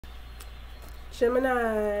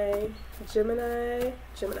Gemini, let's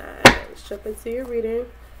jump into your reading.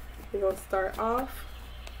 We're going to start off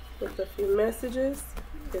with a few messages,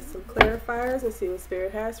 get some clarifiers and see what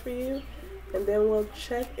Spirit has for you. And then we'll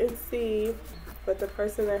check and see what the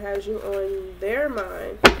person that has you on their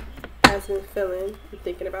mind has been feeling and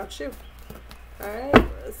thinking about you. Alright,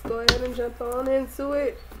 let's go ahead and jump on into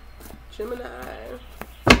it. Gemini.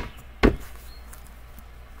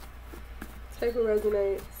 Take what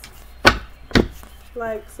resonates.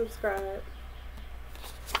 Like, subscribe.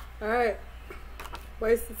 Alright.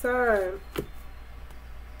 Waste of time.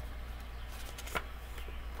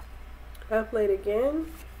 Up late again.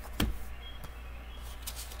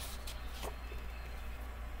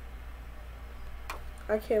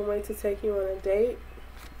 I can't wait to take you on a date.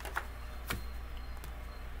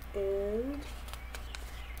 And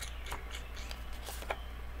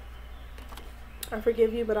I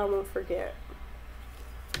forgive you, but I won't forget.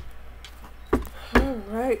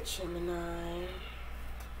 Alright, Gemini.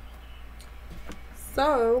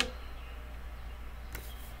 So,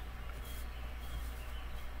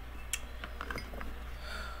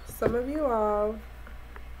 some of you all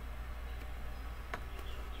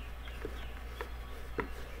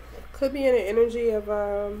could be in an energy of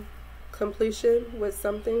completion with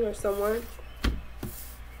something or someone.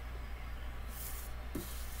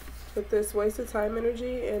 With this waste of time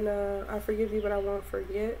energy and I forgive you but I won't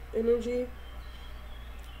forget energy.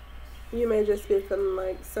 You may just be feeling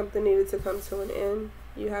like something needed to come to an end.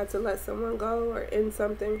 You had to let someone go or end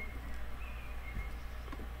something.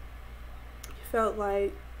 You felt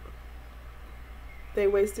like they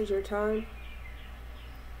wasted your time.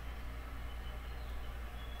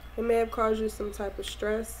 It may have caused you some type of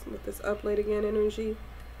stress with this up late again energy.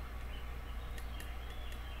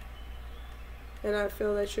 And I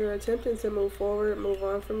feel that you're attempting to move forward, move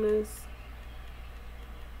on from this.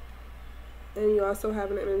 And you also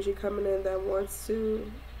have an energy coming in that wants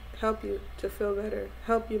to help you to feel better,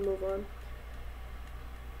 help you move on.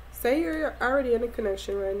 Say you're already in a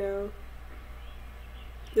connection right now.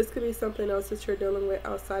 This could be something else that you're dealing with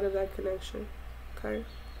outside of that connection. Okay?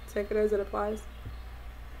 Take it as it applies.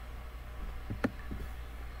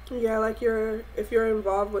 Yeah, like if you're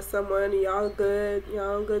involved with someone, y'all good,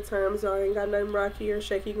 y'all on good terms, y'all ain't got nothing rocky or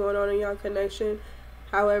shaky going on in y'all connection.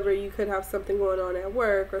 However, you could have something going on at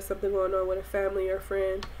work or something going on with a family or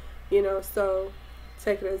friend, you know, so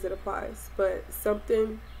take it as it applies. But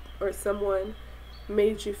something or someone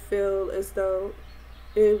made you feel as though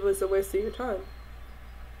it was a waste of your time.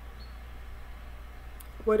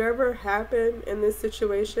 Whatever happened in this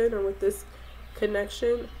situation or with this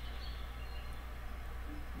connection,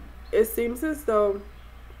 it seems as though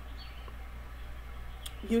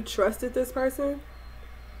you trusted this person.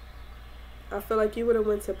 I feel like you would have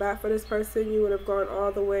went to bat for this person. You would have gone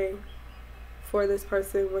all the way for this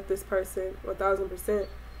person, with this person, 1000%.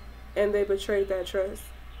 And they betrayed that trust.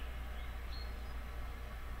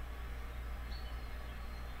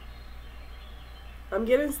 I'm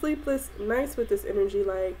getting sleepless nights with this energy.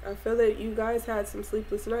 Like, I feel that you guys had some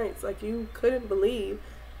sleepless nights. Like, you couldn't believe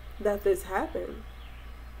that this happened.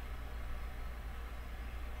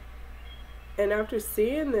 And after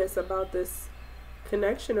seeing this about this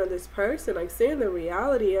connection or this person, like seeing the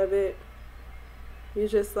reality of it, you're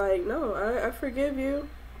just like, no, I forgive you.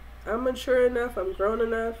 I'm mature enough, I'm grown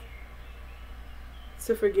enough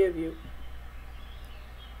to forgive you.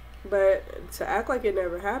 But to act like it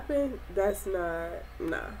never happened, that's not,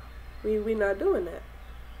 nah. We not doing that.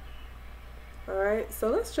 Alright, so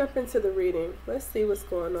let's jump into the reading. Let's see what's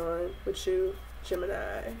going on with you,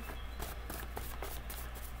 Gemini.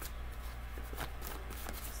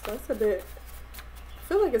 So that's a bit,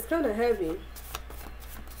 I feel like it's kind of heavy.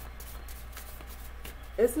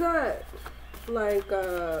 It's not like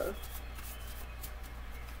a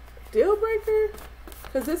deal breaker,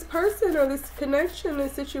 because this person or this connection,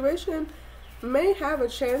 this situation may have a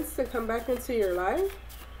chance to come back into your life,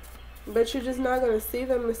 but you're just not going to see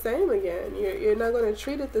them the same again. You're not going to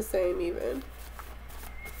treat it the same even.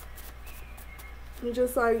 You're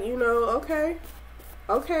just like, you know, okay,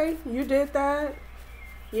 you did that.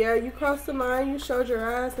 Yeah, you crossed the line, you showed your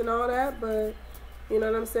ass and all that, but you know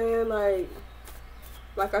what I'm saying? Like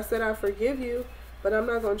I said, I forgive you, but I'm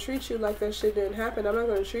not going to treat you like that shit didn't happen. I'm not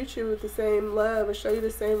going to treat you with the same love or show you the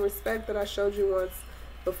same respect that I showed you once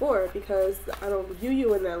before, because I don't view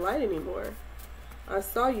you in that light anymore. I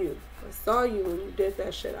saw you when you did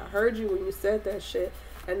that shit. I heard you when you said that shit.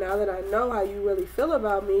 And now that I know how you really feel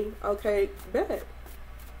about me, okay, bet.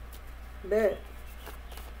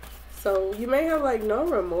 So you may have like no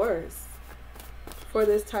remorse for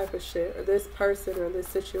this type of shit or this person or this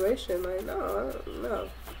situation. Like, no.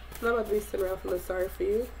 I'm about to be sitting around feeling sorry for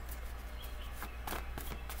you.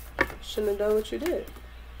 Shouldn't have done what you did.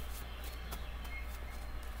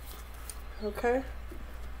 Okay?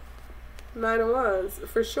 9 of Wands,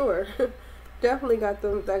 for sure. Definitely got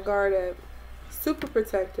them that guard up. Super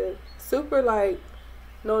protective. Super, like,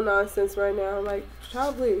 no nonsense right now. Like,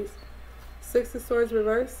 child, please. 6 of Swords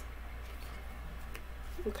reverse.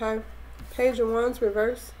 Okay? Page of Wands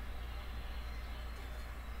reverse.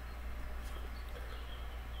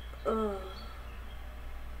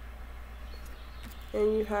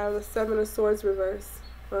 And you have the 7 of Swords reverse.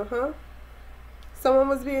 Someone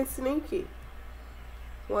was being sneaky.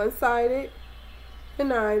 One-sided.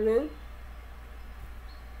 Conniving.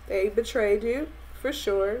 They betrayed you, for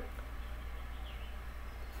sure.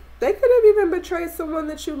 They could have even betrayed someone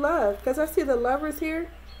that you love. Because I see the Lovers here.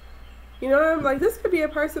 You know what I'm like? This could be a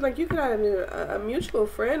person, like, you could have a mutual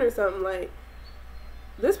friend or something. Like,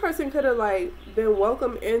 this person could have, like, been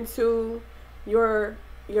welcomed into your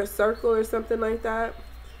circle or something like that,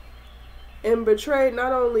 and betrayed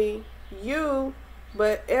not only you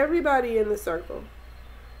but everybody in the circle.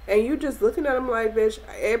 And you just looking at them like, bitch,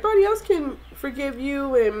 everybody else can forgive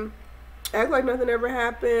you and act like nothing ever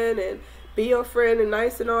happened and be your friend and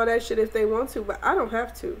nice and all that shit if they want to, but I don't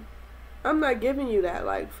have to. I'm not giving you that.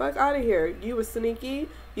 Like, fuck out of here. You was sneaky,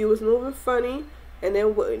 you was moving funny, and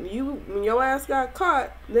then when your ass got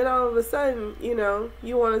caught, then all of a sudden, you know,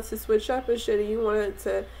 you wanted to switch up and shit, and you wanted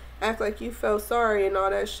to act like you felt sorry and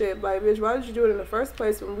all that shit. Like, bitch, why did you do it in the first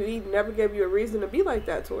place when we never gave you a reason to be like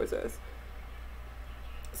that towards us?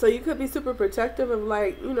 So you could be super protective of,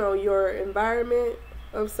 like, you know, your environment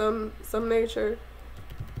of some nature.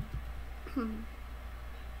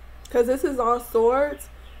 Because this is all swords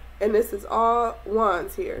and this is all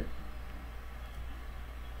wands here.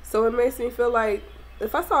 So it makes me feel like,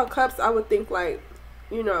 if I saw cups, I would think like,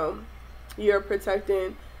 you know, you're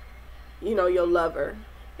protecting, you know, your lover.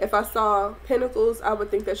 If I saw pentacles, I would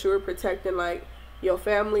think that you were protecting, like, your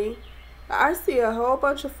family. I see a whole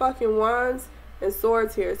bunch of fucking wands and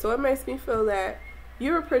swords here. So it makes me feel that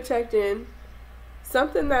you were protecting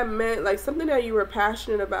something that meant, like, something that you were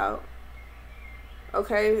passionate about.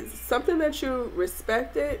 Okay? Something that you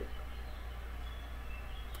respected.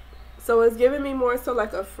 So it's giving me more so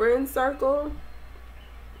like a friend circle.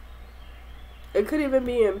 It could even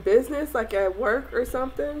be in business, like at work or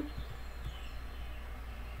something.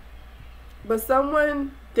 But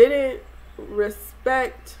someone didn't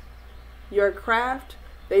respect your craft.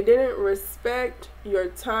 They didn't respect your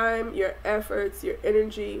time, your efforts, your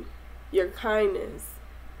energy, your kindness.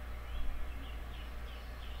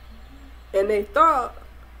 And they thought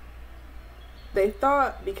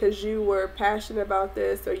because you were passionate about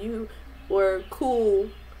this, or you were cool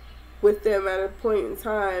with them at a point in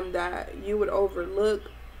time, that you would overlook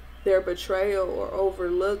their betrayal or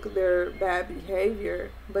overlook their bad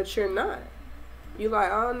behavior. But you're not. You're like,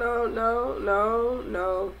 oh,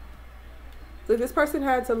 no. So this person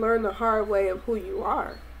had to learn the hard way of who you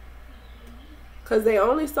are. Because they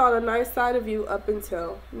only saw the nice side of you up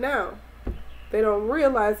until now. They don't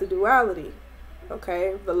realize the duality.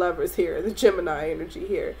 Okay, the Lovers here, the Gemini energy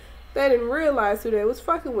here. They didn't realize who they was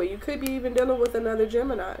fucking with. You could be even dealing with another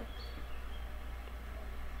Gemini.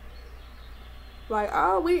 Like,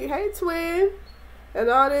 oh, hey twin, and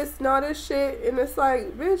all this shit, and it's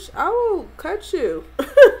like, bitch, I will cut you. Who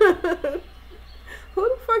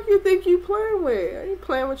the fuck you think you playing with? I ain't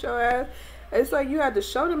playing with your ass. It's like you had to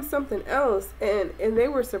show them something else, and they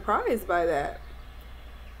were surprised by that.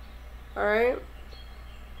 All right.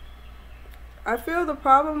 I feel the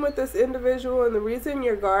problem with this individual, and the reason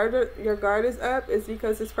your guard is up, is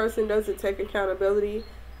because this person doesn't take accountability.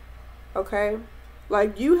 Okay?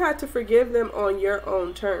 Like, you had to forgive them on your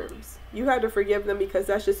own terms. You had to forgive them because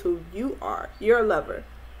that's just who you are. You're a lover.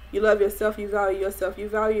 You love yourself, you value yourself, you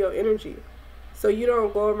value your energy. So you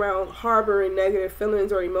don't go around harboring negative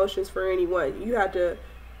feelings or emotions for anyone. You had to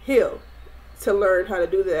heal to learn how to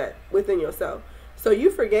do that within yourself. So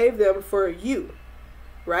you forgave them for you,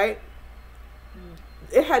 right?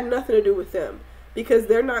 It had nothing to do with them, because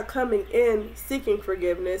they're not coming in seeking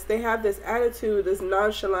forgiveness. They have this attitude, this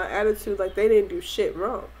nonchalant attitude, like they didn't do shit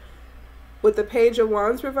wrong. With the Page of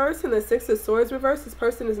Wands reverse and the 6 of Swords reverse, this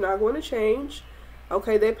person is not going to change.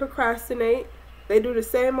 Okay, they procrastinate. They do the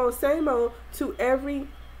same old to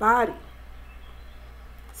everybody.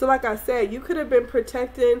 So like I said, you could have been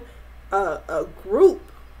protecting a group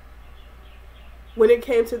when it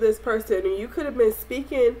came to this person, and you could have been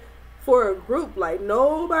speaking for a group. Like,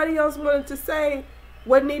 nobody else wanted to say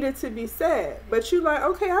what needed to be said, but you like,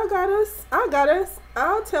 okay, I got us,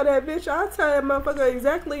 I'll tell that bitch, I'll tell that motherfucker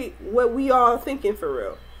exactly what we all thinking for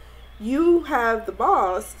real. you have the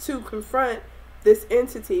balls to confront this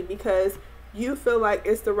entity because you feel like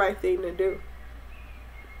it's the right thing to do.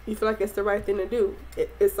 You feel like it's the right thing to do.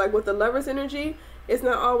 It's like with the Lover's energy, it's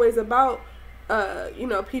not always about,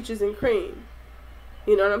 peaches and cream.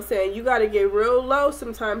 You know what I'm saying? You got to get real low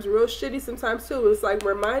sometimes, real shitty sometimes too. It's like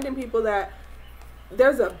reminding people that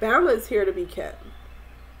there's a balance here to be kept.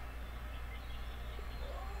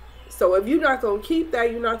 So if you're not gonna keep that,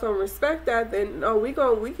 you're not gonna respect that, then no, we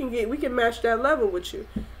can match that level with you.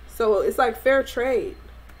 So it's like fair trade.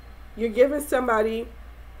 You're giving somebody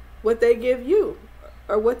what they give you,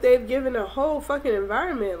 or what they've given a whole fucking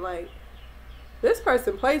environment. Like, this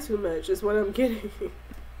person plays too much is what I'm getting.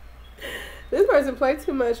 This person played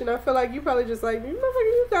too much, and I feel like you probably just like,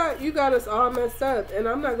 you got us all messed up, and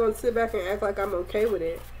I'm not gonna sit back and act like I'm okay with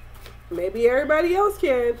it. Maybe everybody else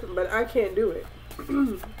can, but I can't do it.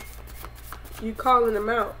 You calling them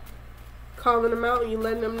out, and you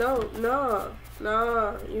letting them know,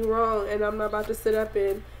 nah, you wrong, and I'm not about to sit up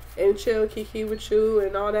and chill, kiki with you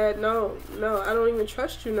and all that. No, I don't even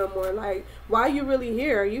trust you no more. Like, why are you really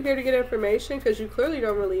here? Are you here to get information? Because you clearly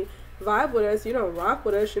don't really vibe with us. You don't rock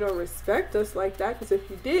with us. You don't respect us like that. Because if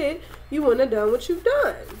you did, you wouldn't have done what you've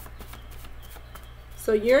done.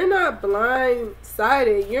 So you're not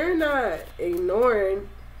blindsided. You're not ignoring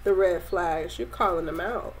the red flags. You're calling them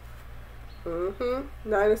out.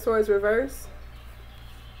 Nine of Swords reverse.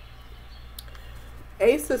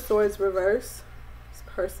 Ace of Swords reverse. This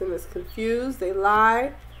person is confused. They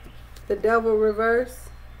lie. The Devil reverse.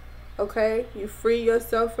 Okay, you free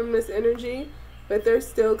yourself from this energy, but there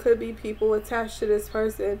still could be people attached to this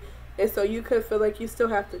person, and so you could feel like you still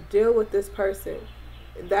have to deal with this person.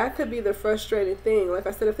 That could be the frustrating thing. Like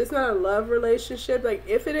I said, if it's not a love relationship, like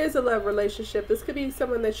if it is a love relationship, this could be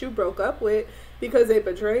someone that you broke up with because they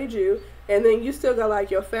betrayed you, and then you still got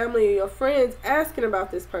like your family and your friends asking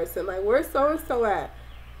about this person. Like, where's so-and-so at?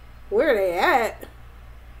 Where are they at?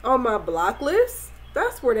 On my block list?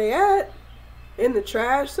 That's where they at. In the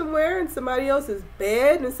trash somewhere, in somebody else's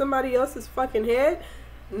bed, in somebody else's fucking head.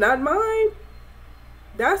 Not mine.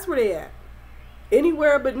 That's where they at.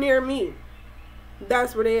 Anywhere but near me.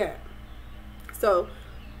 That's where they at. So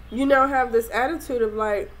you now have this attitude of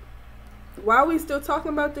like, why are we still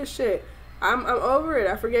talking about this shit? I'm over it.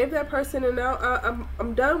 I forgave that person, and now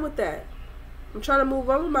I'm done with that. I'm trying to move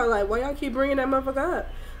on with my life. Why y'all keep bringing that motherfucker up?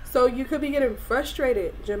 So you could be getting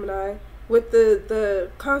frustrated, Gemini, with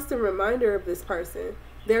the constant reminder of this person.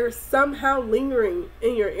 They're somehow lingering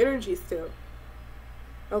in your energy still.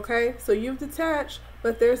 Okay, so you've detached,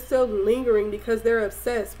 but they're still lingering because they're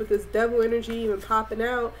obsessed with this Devil energy even popping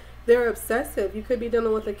out. They're obsessive. You could be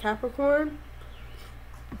dealing with a Capricorn.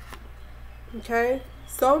 Okay,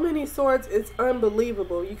 so many swords, it's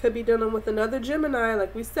unbelievable. You could be dealing with another Gemini,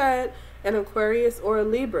 like we said, an Aquarius or a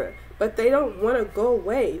Libra, but they don't want to go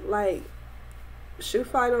away. Like, shoe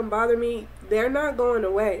fly don't bother me. They're not going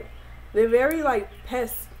away. They're very like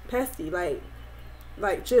pesty,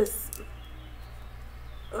 like just.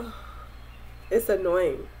 It's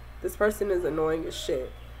annoying. This person is annoying as shit.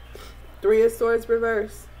 Three of Swords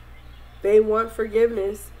reverse. They want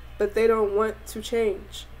forgiveness, but they don't want to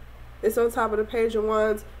change. It's on top of the Page of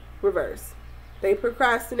Wands reverse. They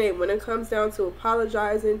procrastinate when it comes down to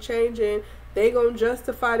apologizing, changing. They gonna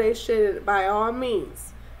justify their shit by all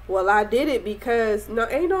means. Well, I did it because. No,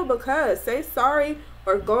 ain't no because. Say sorry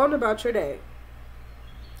or go on about your day.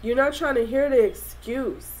 You're not trying to hear the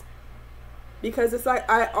excuse. Because it's like,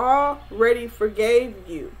 I already forgave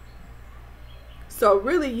you. So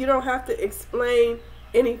really, you don't have to explain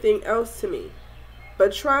anything else to me.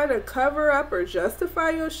 But trying to cover up or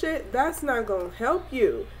justify your shit, that's not going to help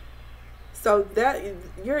you. So that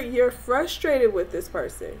you're frustrated with this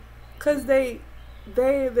person. Because they're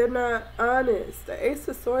not honest. The Ace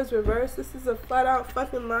of Swords reverse, this is a flat out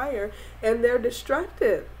fucking liar. And they're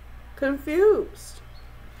destructive. Confused.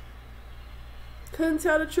 Couldn't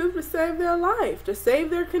tell the truth to save their life, to save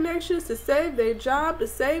their connections, to save their job, to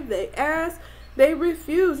save their ass. They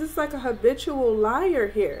refuse. It's like a habitual liar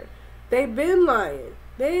here. They been lying.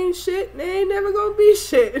 They ain't shit. They ain't never gonna be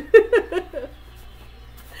shit.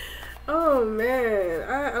 Oh man,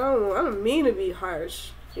 I don't mean to be harsh.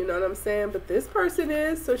 You know what I'm saying? But this person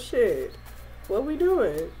is, so shit. What we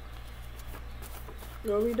doing?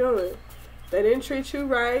 What we doing? They didn't treat you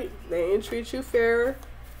right. They didn't treat you fair.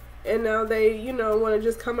 And now they, want to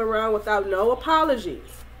just come around without no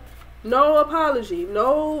apologies. No apology.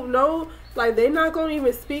 No, like, they're not going to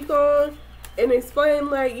even speak on and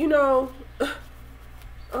explain, like,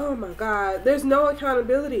 oh my God, there's no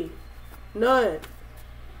accountability. None.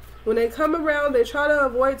 When they come around, they try to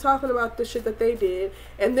avoid talking about the shit that they did.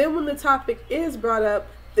 And then when the topic is brought up,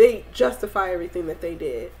 they justify everything that they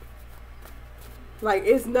did. Like,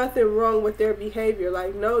 it's nothing wrong with their behavior.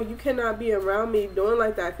 Like, no, you cannot be around me doing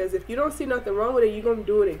like that, because if you don't see nothing wrong with it, you're going to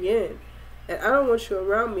do it again. And I don't want you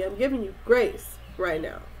around me. I'm giving you grace right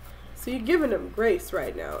now. So you're giving them grace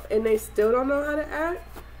right now, and they still don't know how to act?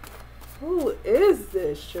 Who is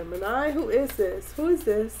this, Gemini? Who is this? Who is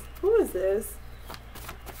this? Who is this?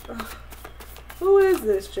 Ugh. Who is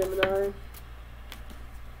this, Gemini?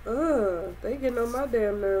 They getting on my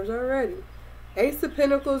damn nerves already. Ace of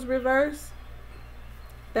Pentacles reverse.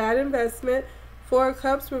 Bad investment. Four of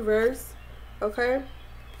Cups reverse. Okay?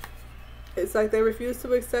 It's like they refuse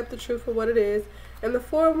to accept the truth for what it is. And the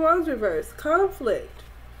Four of Wands reverse. Conflict.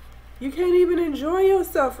 You can't even enjoy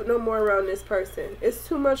yourself no more around this person. It's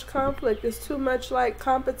too much conflict. It's too much, like,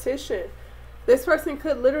 competition. This person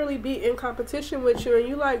could literally be in competition with you, and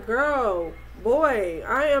you like, girl, boy,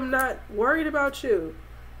 I am not worried about you.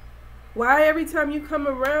 Why every time you come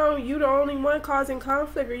around, you the only one causing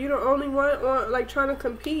conflict, or you the only one like trying to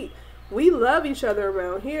compete? We love each other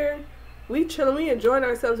around here. We chilling, we enjoying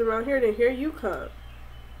ourselves around here, then here you come.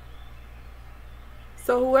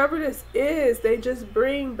 So whoever this is, they just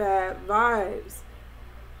bring bad vibes.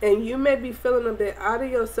 And you may be feeling a bit out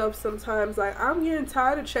of yourself sometimes. Like, I'm getting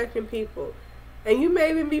tired of checking people. And you may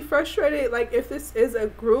even be frustrated, like, if this is a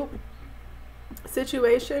group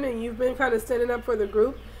situation and you've been kind of standing up for the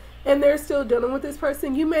group, and they're still dealing with this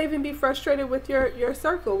person, you may even be frustrated with your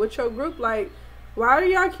circle, with your group. Like, why do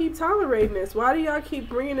y'all keep tolerating this? Why do y'all keep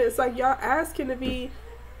bringing it? It's like y'all asking to be,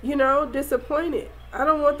 you know, disappointed. I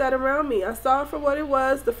don't want that around me. I saw it for what it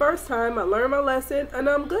was the first time. I learned my lesson, and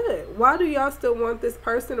I'm good. Why do y'all still want this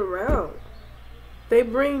person around? They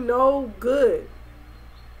bring no good.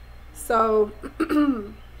 So,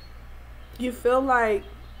 you feel like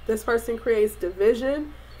this person creates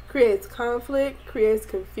division, creates conflict, creates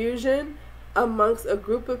confusion amongst a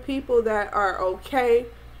group of people that are okay,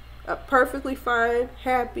 perfectly fine,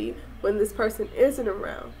 happy when this person isn't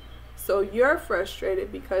around. So you're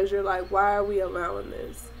frustrated because you're like, why are we allowing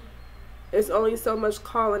this? It's only so much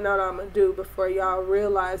calling out I'm going to do before y'all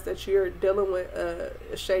realize that you're dealing with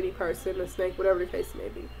a shady person, a snake, whatever the case may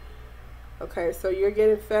be. Okay, so you're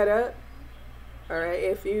getting fed up. All right,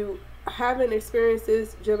 if you haven't experienced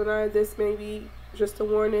this, Gemini, this may be just a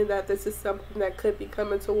warning that this is something that could be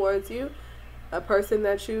coming towards you. A person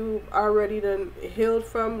that you already done healed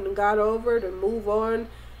from and got over to move on,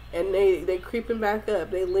 and they creeping back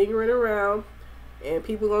up. They lingering around, and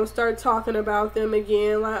people gonna start talking about them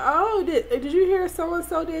again. Like, oh, did you hear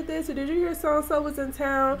so-and-so did this? Or did you hear so-and-so was in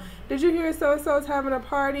town? Did you hear so-and-so's having a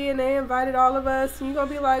party and they invited all of us? And you're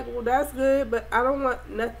gonna be like, well, that's good, but I don't want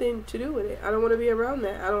nothing to do with it. I don't want to be around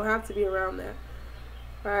that. I don't have to be around that.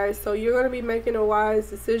 Alright, so you're going to be making a wise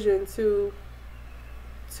decision to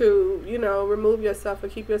you know, remove yourself or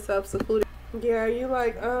keep yourself secluded. Yeah, you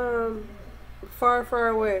like, far, far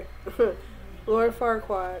away. Lord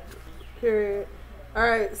Farquaad. Period.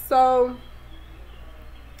 Alright, so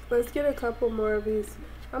let's get a couple more of these.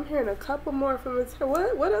 I'm hearing a couple more from this.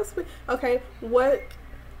 What else? Okay,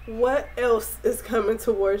 what else is coming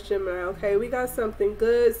towards Gemini? Okay, we got something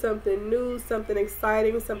good, something new, something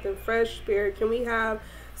exciting, something fresh, Spirit. Can we have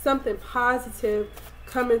something positive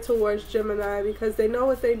coming towards Gemini? Because they know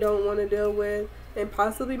what they don't want to deal with, and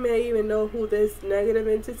possibly may even know who this negative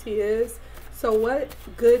entity is. So what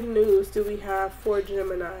good news do we have for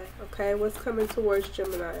Gemini? Okay, what's coming towards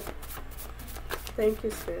Gemini? Thank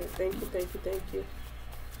you, Spirit. Thank you, thank you, thank you.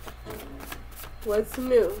 What's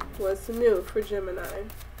new? What's new for Gemini?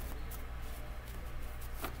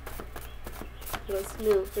 What's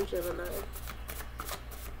new for Gemini?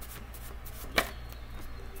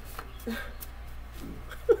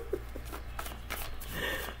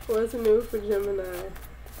 What's new for Gemini?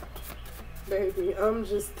 Baby, I'm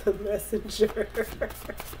just the messenger.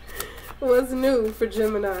 What's new for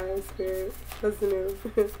Gemini, Spirit? What's new?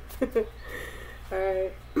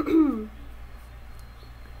 Alright.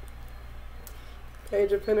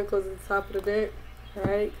 Page of Pentacles at the top of the deck.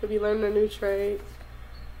 Alright, could be learning a new trade.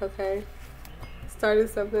 Okay. Starting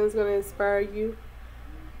something that's going to inspire you.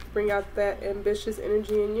 Bring out that ambitious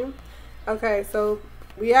energy in you. Okay, so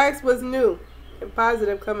we asked what's new and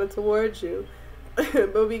positive coming towards you.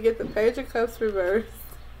 But we get the Page of Cups reversed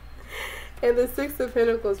and the Six of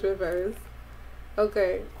Pentacles reversed.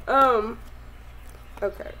 Okay.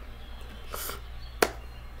 Okay.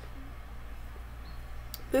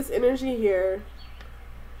 This energy here,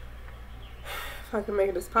 if I can make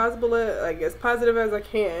it as possible, like as positive as I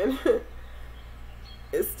can,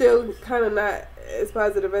 it's still kind of not as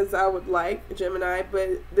positive as I would like, Gemini, but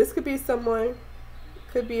this could be someone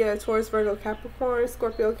Could be a Taurus, Virgo, Capricorn,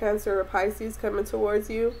 Scorpio, Cancer, or Pisces coming towards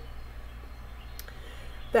you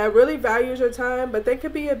that really values your time, but they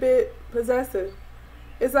could be a bit possessive.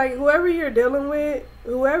 It's like whoever you're dealing with,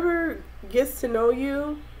 whoever gets to know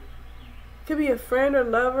you, could be a friend or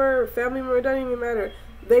lover or family member, it doesn't even matter.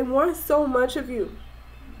 They want so much of you.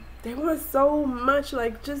 They want so much,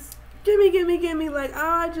 like, just give me, like, oh,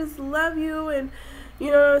 I just love you. And,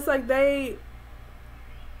 you know, it's like they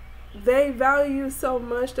value you so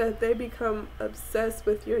much that they become obsessed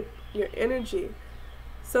with your energy.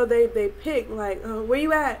 So they pick, like, oh, where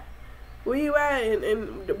you at? Where you at?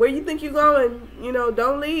 And where you think you're going? You know,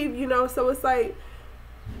 don't leave, you know. So it's like,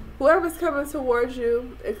 whoever's coming towards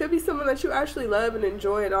you, it could be someone that you actually love and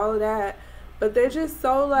enjoy and all of that, but they're just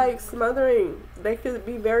so, like, smothering. They could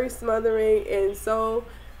be very smothering and so,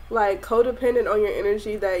 like, codependent on your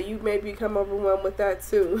energy that you may become overwhelmed with that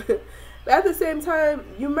too. But at the same time,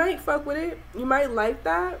 you might fuck with it. You might like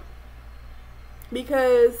that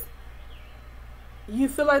because you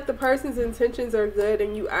feel like the person's intentions are good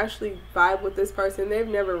and you actually vibe with this person. They've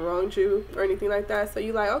never wronged you or anything like that. So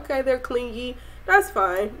you like, okay, they're clingy. That's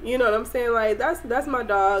fine. You know what I'm saying? Like, that's my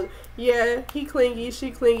dog. Yeah, he clingy,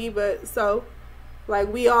 she clingy, but so,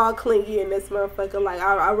 like, we all clingy in this motherfucker. Like,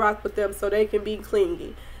 I rock with them so they can be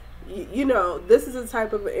clingy. You know, this is the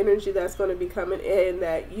type of energy that's going to be coming in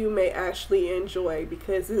that you may actually enjoy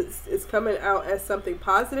because it's coming out as something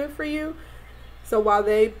positive for you. So while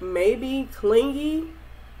they may be clingy,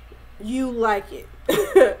 you like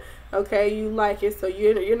it. Okay, you like it. So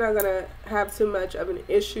you're not going to have too much of an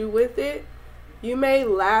issue with it. You may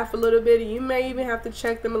laugh a little bit. You may even have to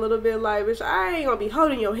check them a little bit, like, bitch, I ain't going to be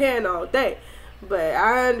holding your hand all day. But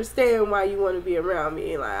I understand why you want to be around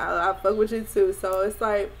me. Like, I fuck with you too. So it's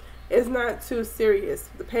like, it's not too serious.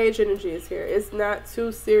 The page energy is here. It's not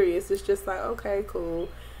too serious. It's just like, okay, cool.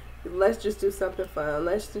 Let's just do something fun.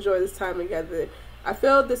 Let's enjoy this time together. I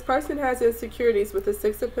feel this person has insecurities with the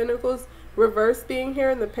Six of Pentacles reverse being here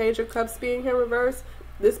and the Page of Cups being here reverse.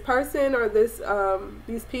 This person or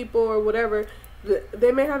these people or whatever,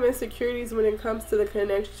 they may have insecurities when it comes to the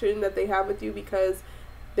connection that they have with you because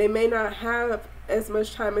they may not have as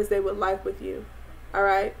much time as they would like with you. All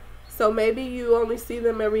right. So maybe you only see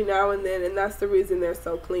them every now and then, and that's the reason they're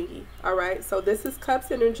so clingy. All right. So this is Cups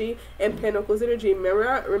energy and Pentacles energy.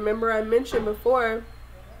 Remember I mentioned before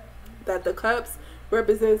that the Cups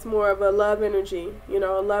represents more of a love energy, you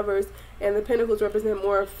know, lovers, and the Pentacles represent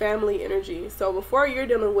more of family energy. So before you're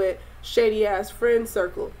dealing with shady ass friend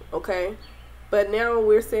circle, okay? But now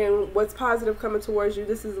we're saying what's positive coming towards you.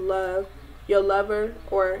 This is love, your lover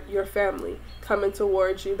or your family coming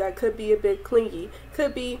towards you. That could be a bit clingy.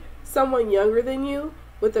 Could be someone younger than you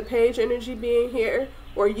with the Page energy being here,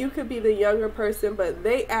 or you could be the younger person but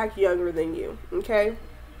they act younger than you, okay?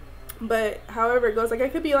 But however it goes, like,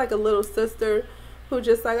 it could be like a little sister who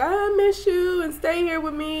just like, I miss you and stay here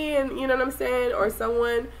with me, and you know what I'm saying? Or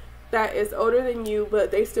someone that is older than you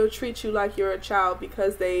but they still treat you like you're a child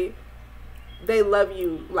because they love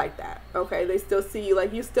you like that, okay? They still see you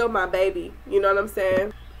like, you still my baby, you know what I'm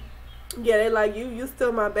saying? Yeah, they like, you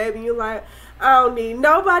still my baby. You like, I don't need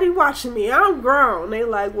nobody watching me, I'm grown. They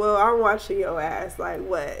like, well, I'm watching your ass, like,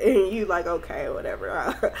 what? And you like, okay,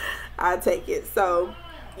 whatever, I'll take it. So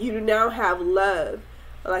you now have love,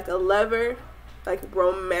 like a lover, like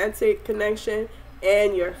romantic connection,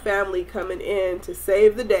 and your family coming in to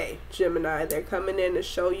save the day, Gemini. They're coming in to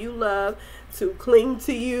show you love, to cling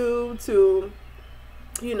to you, to,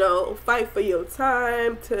 you know, fight for your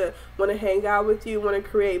time, to want to hang out with you, want to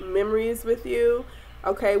create memories with you,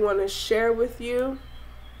 okay, want to share with you,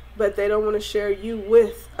 but they don't want to share you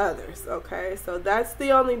with others, okay? So that's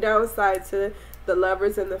the only downside to the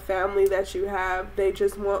lovers and the family that you have. They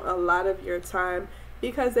just want a lot of your time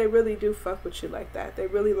because they really do fuck with you like that. They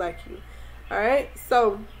really like you. All right,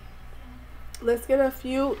 so let's get a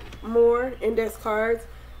few more index cards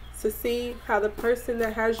to see how the person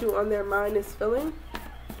that has you on their mind is feeling,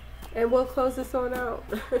 and we'll close this on out.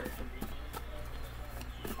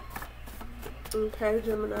 Okay,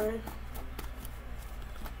 Gemini.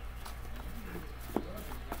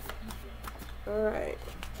 All right.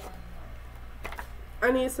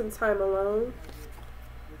 I need some time alone.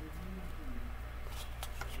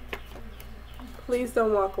 Please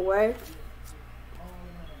don't walk away.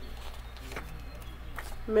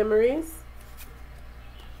 Memories.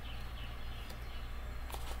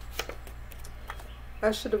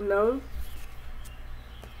 I should have known.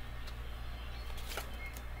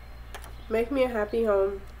 Make me a happy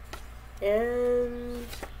home. And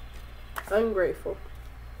ungrateful.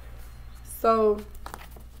 So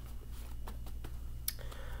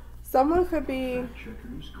Someone could be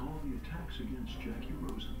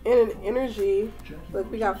in an energy. Look,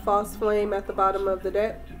 we got false flame at the bottom of the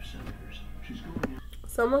deck.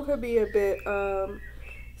 Someone could be a bit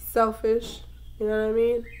selfish, you know what I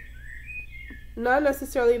mean? Not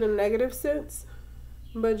necessarily in a negative sense,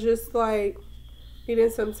 but just like needing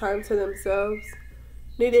some time to themselves,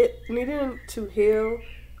 needing to heal.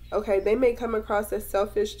 Okay, they may come across as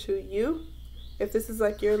selfish to you. If this is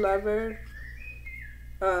like your lover,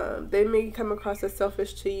 they may come across as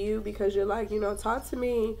selfish to you because you're like, you know, talk to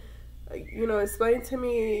me, you know, explain to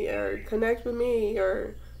me or connect with me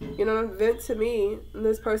or, you know, vent to me. And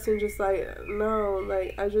this person just like, no,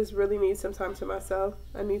 like, I just really need some time to myself.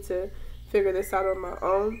 I need to figure this out on my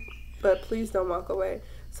own, but please don't walk away.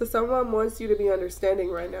 So someone wants you to be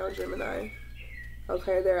understanding right now, Gemini.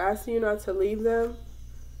 Okay, they're asking you not to leave them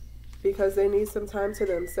because they need some time to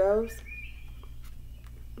themselves.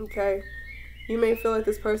 Okay, you may feel like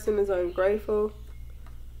this person is ungrateful,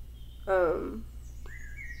 or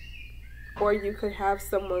you could have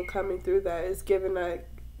someone coming through that is giving that,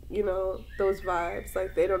 you know, those vibes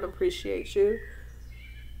like they don't appreciate you.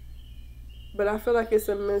 But I feel like it's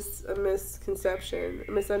a misconception,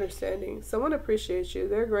 a misunderstanding. Someone appreciates you.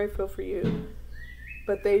 They're grateful for you.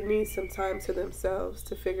 But they need some time to themselves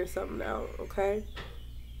to figure something out, okay?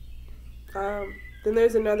 Then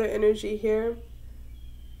there's another energy here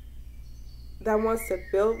that wants to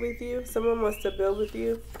build with you. Someone wants to build with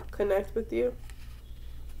you, connect with you.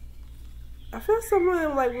 I feel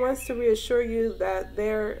someone like wants to reassure you that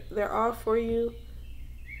they're all for you.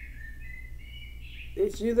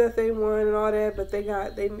 It's you that they want and all that, but they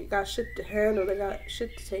got shit to handle. They got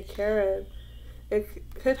shit to take care of. It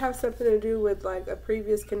could have something to do with like a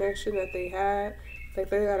previous connection that they had. Like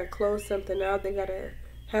they gotta close something out. They gotta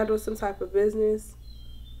handle some type of business.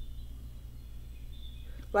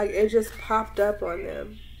 Like it just popped up on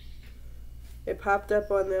them. It popped up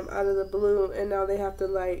on them out of the blue, and now they have to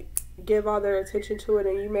like give all their attention to it.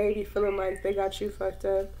 And you may be feeling like they got you fucked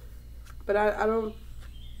up, but I don't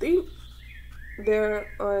think they're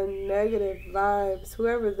on negative vibes.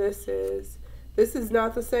 Whoever this is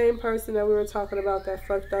not the same person that we were talking about that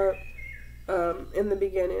fucked up in the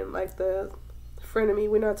beginning, like the frenemy.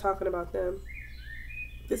 We're not talking about them.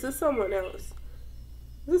 This is someone else.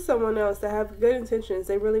 This is someone else that have good intentions.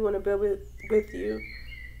 They really want to build with you.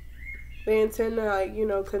 They intend to, like, you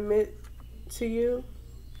know, commit to you.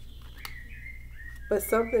 But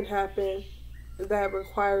something happened that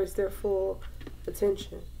requires their full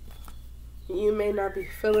attention. You may not be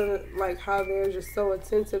feeling like how they're just so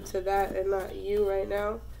attentive to that and not you right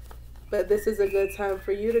now. But this is a good time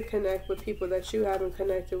for you to connect with people that you haven't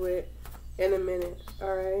connected with in a minute,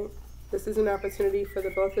 all right? This is an opportunity for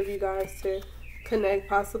the both of you guys to connect,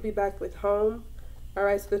 possibly back with home, all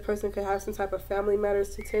right? So this person could have some type of family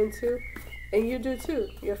matters to tend to, and you do too.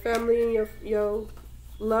 Your family and your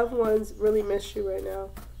loved ones really miss you right now.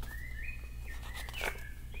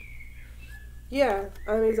 Yeah,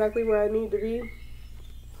 I'm exactly where I need to be.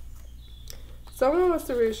 Someone wants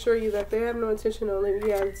to reassure you that they have no intention on leaving.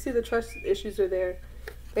 Yeah, see the trust issues are there.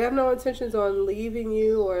 They have no intentions on leaving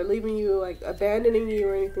you or leaving you, like abandoning you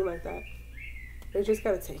or anything like that. They just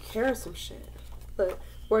got to take care of some shit. Look,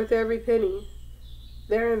 worth every penny.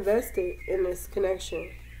 They're invested in this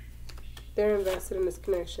connection. They're invested in this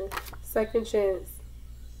connection. Second chance.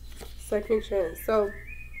 Second chance. So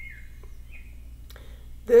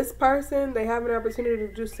this person, they have an opportunity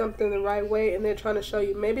to do something the right way, and they're trying to show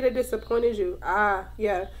you. Maybe they disappointed you.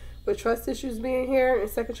 Yeah. With trust issues being here and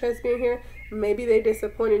second chance being here, maybe they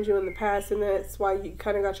disappointed you in the past, and that's why you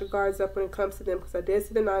kind of got your guards up when it comes to them, because I did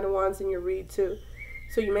see the Nine of Wands in your read too.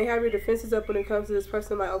 So you may have your defenses up when it comes to this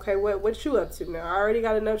person, like, okay, what you up to now? I already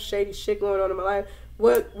got enough shady shit going on in my life.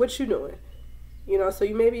 What you doing? You know, so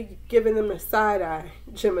you may be giving them a side eye,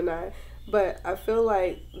 Gemini. But I feel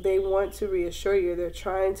like they want to reassure you. They're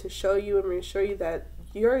trying to show you and reassure you that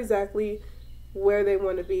you're exactly where they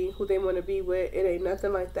want to be, who they want to be with. It ain't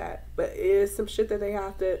nothing like that. But it is some shit that they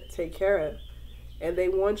have to take care of. And they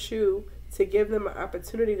want you to give them an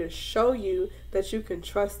opportunity to show you that you can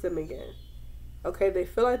trust them again. Okay, they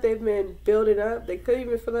feel like they've been building up. They could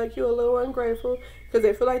even feel like you're a little ungrateful because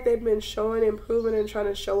they feel like they've been showing, improving, and trying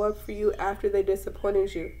to show up for you after they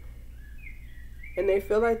disappointed you. And they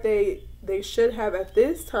feel like they should have, at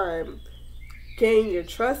this time, gained your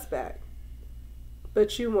trust back.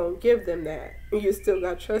 But you won't give them that. You still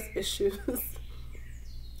got trust issues.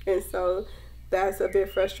 And so that's a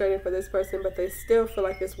bit frustrating for this person, but they still feel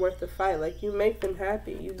like it's worth the fight. Like, you make them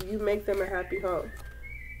happy. You make them a happy home.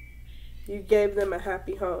 You gave them a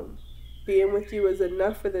happy home. Being with you is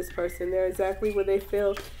enough for this person. They're exactly where they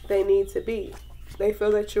feel they need to be. They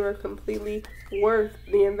feel that you are completely worth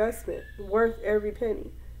the investment, worth every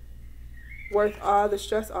penny, worth all the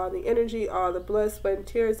stress, all the energy, all the blood, sweat, and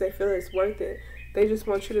tears. They feel it's worth it. They just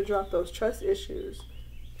want you to drop those trust issues.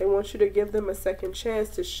 They want you to give them a second chance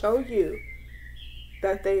to show you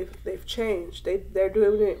that they've changed. They're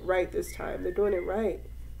doing it right this time. They're doing it right.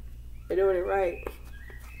 They're doing it right.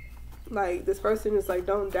 Like, this person is like,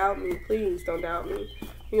 don't doubt me. Please don't doubt me.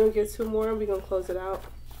 We're going to get two more and we're going to close it out.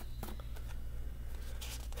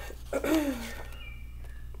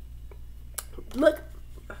 Look.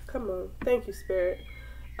 Come on. Thank you, Spirit.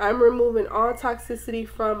 I'm removing all toxicity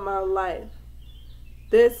from my life.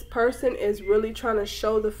 This person is really trying to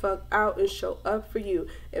show the fuck out and show up for you.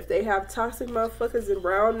 If they have toxic motherfuckers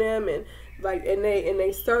around them and like in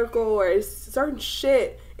they circle or it's certain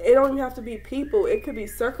shit, it don't even have to be people. It could be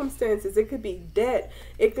circumstances. It could be debt.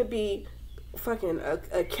 It could be fucking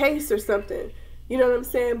a case or something. You know what I'm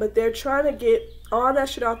saying? But they're trying to get all that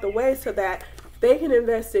shit out the way so that they can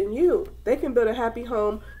invest in you. They can build a happy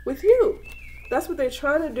home with you. That's what they're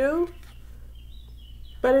trying to do.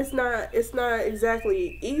 But it's not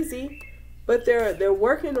exactly easy, but they're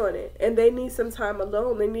working on it, and they need some time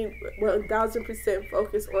alone. They need 1000%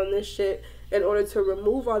 focus on this shit in order to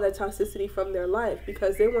remove all that toxicity from their life,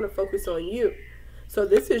 because they want to focus on you. So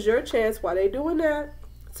this is your chance while they're doing that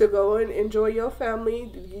to go and enjoy your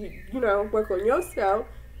family, you know, work on yourself,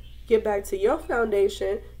 get back to your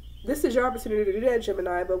foundation. This is your opportunity to do that,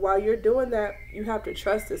 Gemini, but while you're doing that, you have to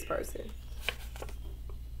trust this person.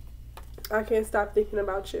 I can't stop thinking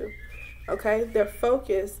about you. Okay? Their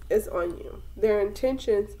focus is on you. Their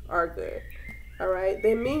intentions are good. Alright?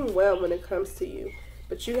 They mean well when it comes to you.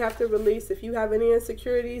 But you have to release. If you have any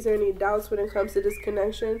insecurities or any doubts when it comes to this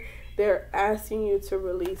connection, they're asking you to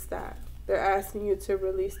release that. They're asking you to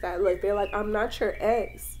release that. Look, they're like, I'm not your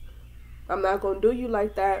ex. I'm not going to do you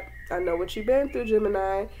like that. I know what you've been through,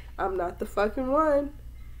 Gemini. I'm not the fucking one.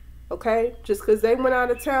 Okay? Just because they went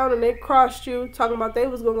out of town and they crossed you, talking about they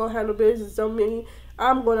was going to go handle business, don't mean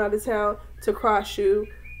I'm going out of town to cross you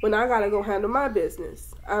when I got to go handle my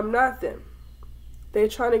business. I'm not them. They're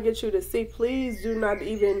trying to get you to see, please do not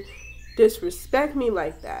even disrespect me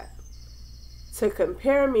like that. To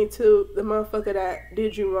compare me to the motherfucker that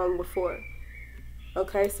did you wrong before.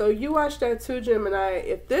 Okay? So you watch that too, Gemini.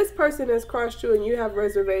 If this person has crossed you and you have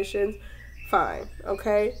reservations, fine.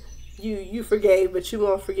 Okay? You forgave, but you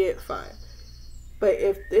won't forget, fine. But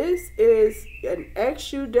if this is an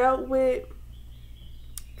ex you dealt with,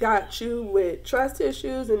 got you with trust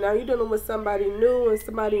issues, and now you're dealing with somebody new and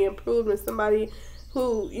somebody improved and somebody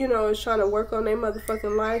who, you know, is trying to work on their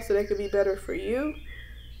motherfucking life so they could be better for you,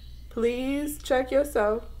 please check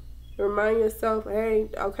yourself. Remind yourself, hey,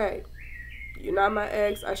 okay, you're not my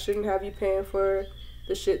ex. I shouldn't have you paying for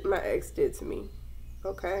the shit my ex did to me.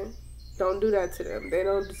 Okay? Don't do that to them. They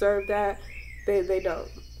don't deserve that. They don't.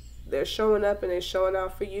 They're showing up and they're showing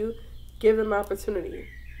out for you. Give them opportunity.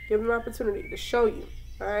 Give them opportunity to show you.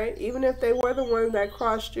 All right? Even if they were the ones that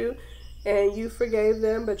crossed you and you forgave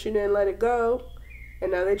them, but you didn't let it go,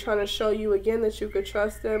 and now they're trying to show you again that you could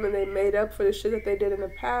trust them and they made up for the shit that they did in the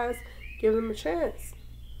past, give them a chance.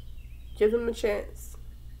 Give them a chance.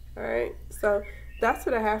 All right? So that's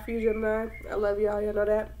what I have for you, Gemini. I love y'all. Y'all know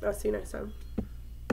that. I'll see you next time.